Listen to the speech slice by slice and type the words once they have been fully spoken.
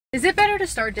Is it better to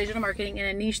start digital marketing in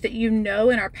a niche that you know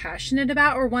and are passionate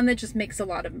about, or one that just makes a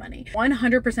lot of money?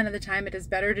 100% of the time, it is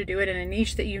better to do it in a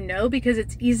niche that you know, because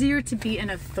it's easier to be an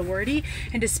authority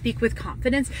and to speak with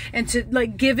confidence and to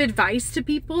give advice to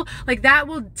people. That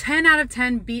will 10 out of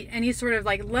 10 beat any sort of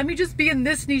let me just be in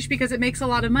this niche because it makes a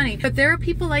lot of money. But there are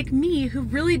people like me who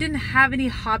really didn't have any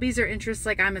hobbies or interests.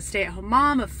 I'm a stay-at-home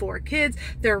mom of 4 kids.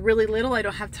 They're really little. I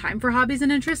don't have time for hobbies and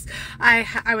interests.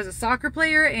 I was a soccer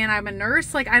player and I'm a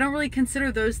nurse. I don't really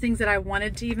consider those things that I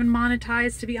wanted to even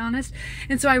monetize, to be honest.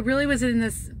 And so I really was in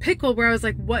this pickle where I was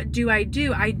like, what do? I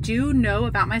do know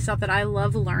about myself that I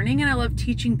love learning and I love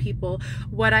teaching people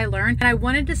what I learned. And I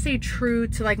wanted to stay true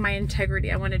to my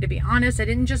integrity. I wanted to be honest. I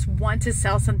didn't just want to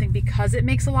sell something because it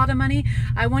makes a lot of money.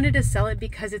 I wanted to sell it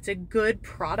because it's a good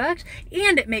product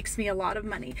and it makes me a lot of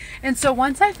money. And so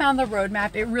once I found the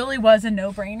roadmap, it really was a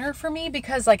no-brainer for me,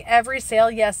 because every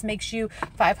sale, yes, makes you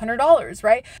 $500,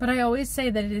 right? But I always say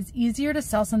that it is easier to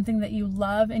sell something that you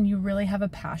love and you really have a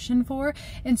passion for.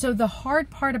 And so the hard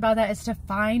part about that is to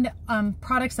find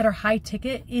products that are high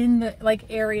ticket in the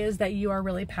areas that you are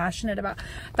really passionate about.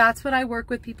 That's what I work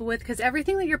with people with, because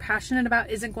everything that you're passionate about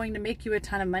isn't going to make you a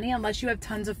ton of money unless you have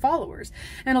tons of followers.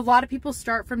 And a lot of people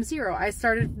start from zero. I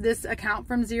started this account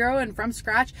from zero and from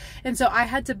scratch. And so I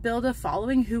had to build a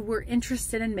following who were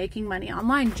interested in making money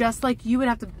online, just like you would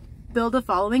have to build a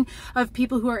following of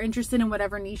people who are interested in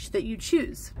whatever niche that you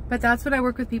choose. But that's what I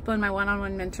work with people in my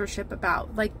one-on-one mentorship about,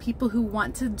 people who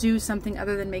want to do something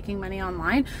other than making money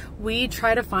online. We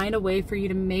try to find a way for you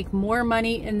to make more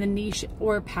money in the niche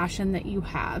or passion that you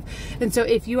have. And so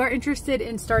if you are interested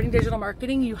in starting digital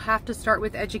marketing, you have to start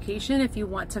with education if you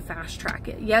want to fast track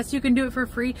it. Yes, you can do it for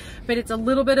free, but it's a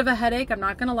little bit of a headache, I'm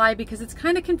not gonna lie, because it's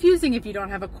kind of confusing if you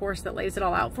don't have a course that lays it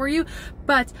all out for you.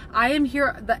 But I am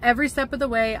here every step of the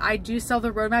way. I do sell the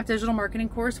Roadmap Digital Marketing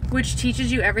course, which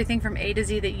teaches you everything from A to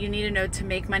Z that you need to know to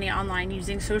make money online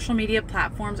using social media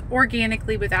platforms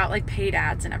organically without paid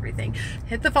ads and everything.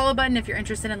 Hit the follow button if you're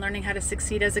interested in learning how to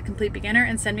succeed as a complete beginner,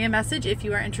 and send me a message if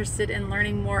you are interested in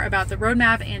learning more about the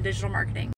roadmap and digital marketing.